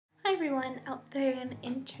everyone out there in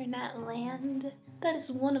internet land. That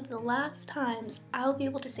is one of the last times I'll be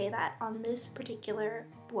able to say that on this particular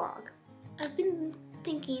vlog. I've been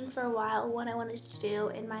thinking for a while what I wanted to do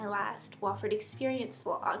in my last Wofford Experience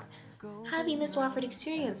vlog. Having this Wofford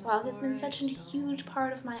Experience vlog has been such a huge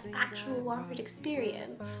part of my actual Wofford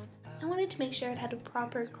experience. I wanted to make sure it had a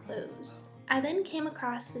proper close. I then came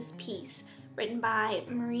across this piece written by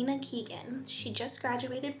Marina Keegan. She just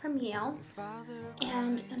graduated from Yale,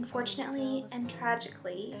 and unfortunately and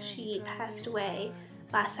tragically, she passed away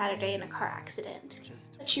last Saturday in a car accident.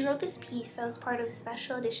 But she wrote this piece that was part of a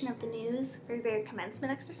special edition of the news for their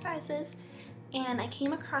commencement exercises, and I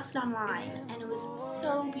came across it online, and it was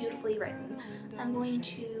so beautifully written. I'm going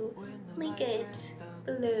to link it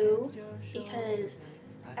below because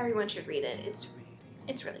everyone should read it.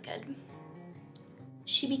 It's really good.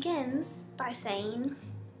 She begins by saying,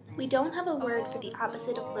 "We don't have a word for the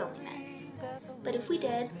opposite of loneliness, but if we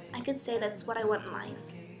did, I could say that's what I want in life,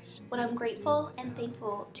 what I'm grateful and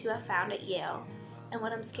thankful to have found at Yale, and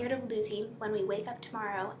what I'm scared of losing when we wake up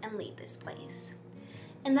tomorrow and leave this place."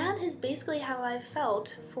 And that is basically how I've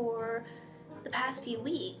felt for the past few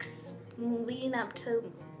weeks leading up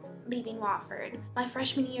to leaving Wofford. My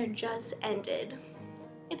freshman year just ended.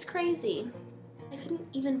 It's crazy. I couldn't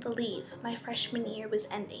even believe my freshman year was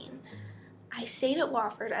ending. I stayed at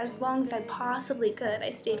Wofford as long as I possibly could.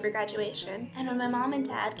 I stayed for graduation. And when my mom and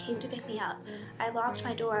dad came to pick me up, I locked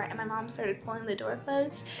my door and my mom started pulling the door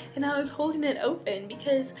closed, and I was holding it open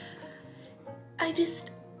because I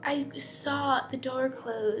saw the door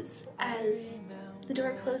close as the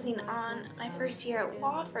door closing on my first year at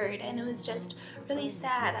Wofford, and it was just really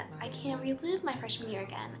sad. I can't relive my freshman year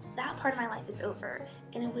again. That part of my life is over,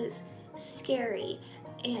 and it was scary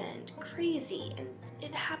and crazy, and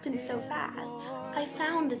it happened so fast. I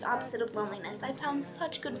found this opposite of loneliness. I found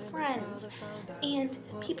such good friends and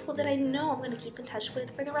people that I know I'm going to keep in touch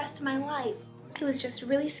with for the rest of my life. It was just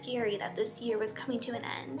really scary that this year was coming to an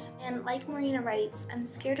end. And like Marina writes, I'm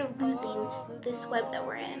scared of losing this web that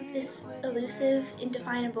we're in, this elusive,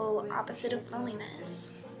 indefinable opposite of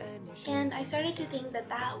loneliness. And I started to think that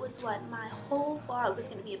that was what my whole vlog was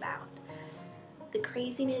going to be about. The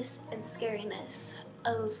craziness and scariness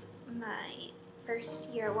of my first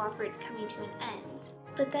year at Wofford coming to an end.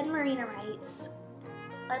 But then Marina writes,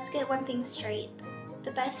 "Let's get one thing straight.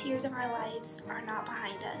 The best years of our lives are not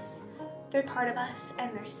behind us. They're part of us,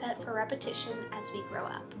 and they're set for repetition as we grow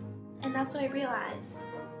up." And that's what I realized.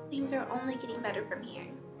 Things are only getting better from here,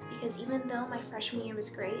 because even though my freshman year was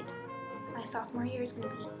great, my sophomore year is going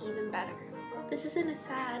to be even better. This isn't a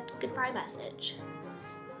sad goodbye message.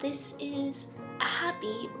 This is a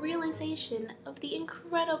happy realization of the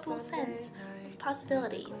incredible sense of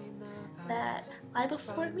possibility that lie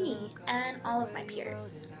before me and all of my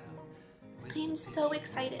peers. I am so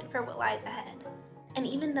excited for what lies ahead. And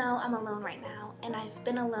even though I'm alone right now, and I've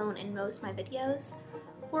been alone in most of my videos,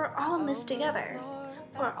 we're all in this together.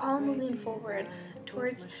 We're all moving forward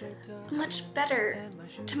towards a much better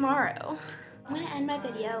tomorrow. I'm going to end my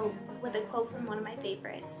video with a quote from one of my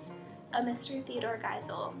favorites, a Mr. Theodore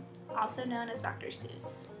Geisel, also known as Dr.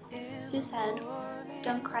 Seuss, who said,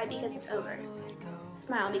 "Don't cry because it's over.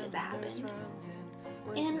 Smile because it happened."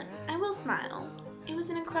 And I will smile. It was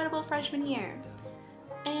an incredible freshman year.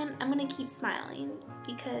 And I'm going to keep smiling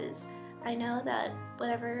because I know that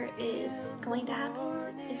whatever is going to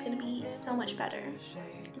happen is going to be so much better.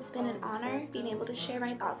 It's been an honor being able to share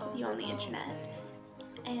my thoughts with you on the internet,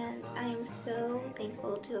 and I am so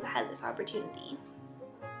thankful to have had this opportunity.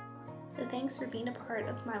 So thanks for being a part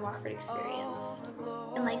of my Wofford experience.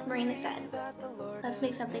 And like Marina said, let's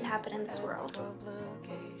make something happen in this world.